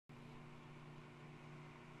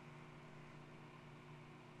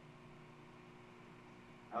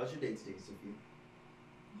How's your day today, Sophia?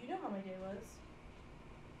 You know how my day was.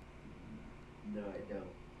 No, I don't.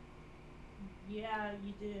 Yeah,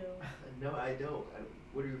 you do. No, I don't.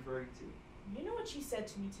 What are you referring to? You know what she said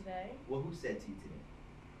to me today? Well, who said to you today?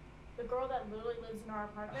 The girl that literally lives in our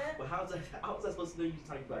apartment. But how was I supposed to know you were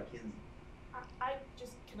talking about Kinsey? I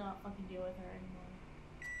just cannot fucking deal with her anymore.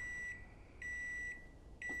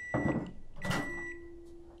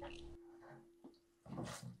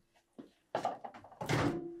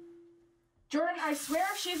 Jordan, I swear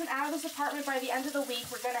if she isn't out of this apartment by the end of the week,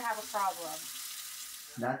 we're gonna have a problem.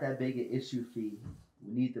 Not that big an issue, Fee.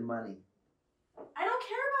 We need the money. I don't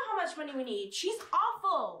care about how much money we need. She's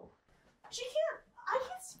awful. I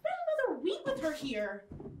can't spend another week with her here.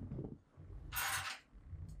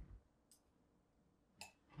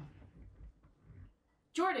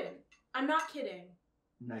 Jordan, I'm not kidding.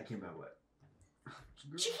 Not kidding about what?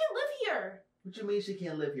 She can't live here. What you mean she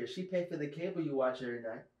can't live here? She paid for the cable you watch every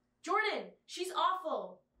night. Jordan, she's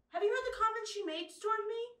awful. Have you heard the comments she made toward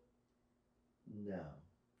me? No,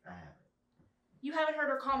 I haven't. You haven't heard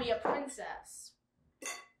her call me a princess.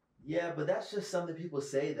 Yeah, but that's just something people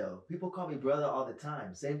say, though. People call me brother all the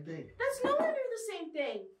time. Same thing. That's nowhere near the same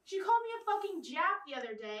thing. She called me a fucking Jap the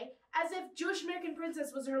other day, as if Jewish American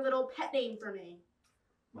princess was her little pet name for me.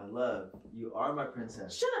 My love, you are my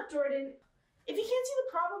princess. Shut up, Jordan. If you can't see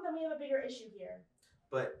the problem, then we have a bigger issue here.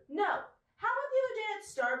 But... No. How about the other day at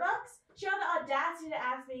Starbucks? She had the audacity to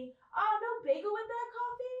ask me, oh, no bagel with that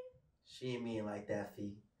coffee? She ain't mean like that,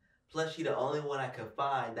 Fee. Plus, she the only one I could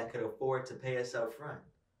find that could afford to pay us up front.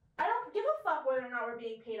 I don't give a fuck whether or not we're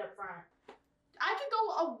being paid up front. I could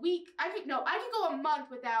go a month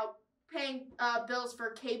without paying bills for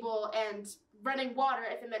cable and running water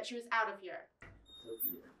if it meant she was out of here.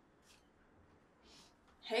 Sophia.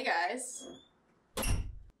 Hey guys.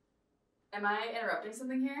 Am I interrupting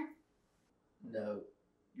something here? No,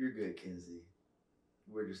 you're good, Kinsey.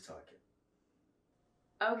 We're just talking.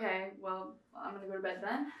 Okay, well, I'm gonna go to bed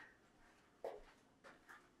then.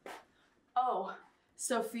 Oh,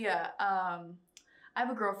 Sophia, I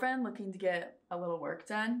have a girlfriend looking to get a little work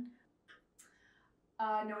done.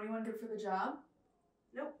 Know anyone good for the job?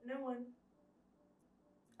 Nope, no one.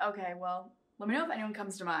 Okay, well, let me know if anyone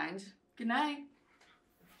comes to mind. Good night.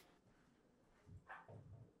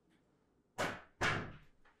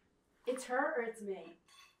 It's her or it's me.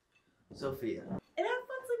 Sophia. And have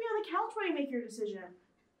fun sleeping on the couch while you make your decision.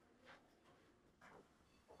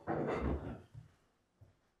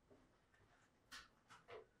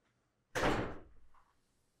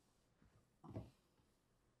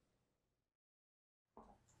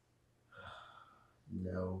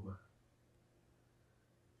 No.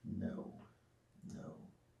 No. No.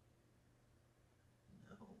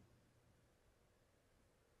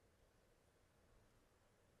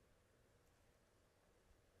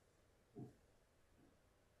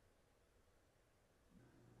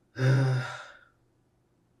 No.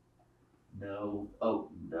 No.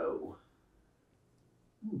 Oh, no.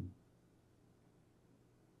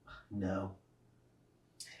 No.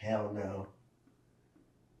 Hell no.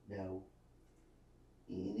 No.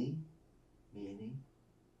 Eeny, meeny,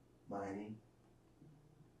 miny,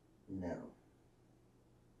 no.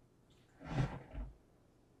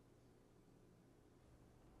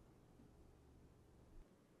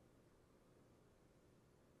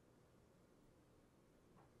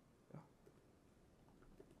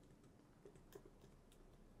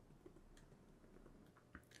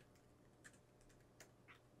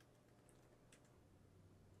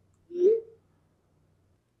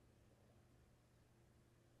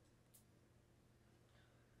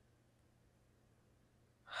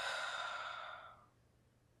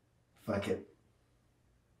 Fuck it.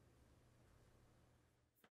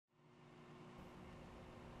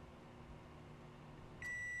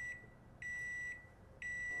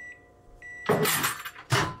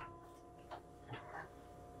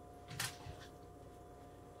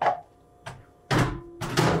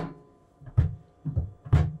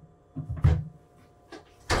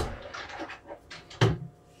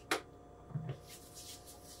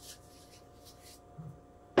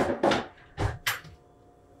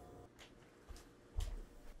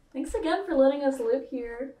 Thanks again for letting us live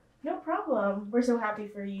here. No problem. We're so happy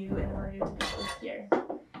for you and Mario to live here.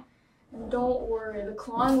 And don't worry, the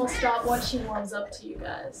clawing will stop once she warms up to you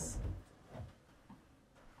guys.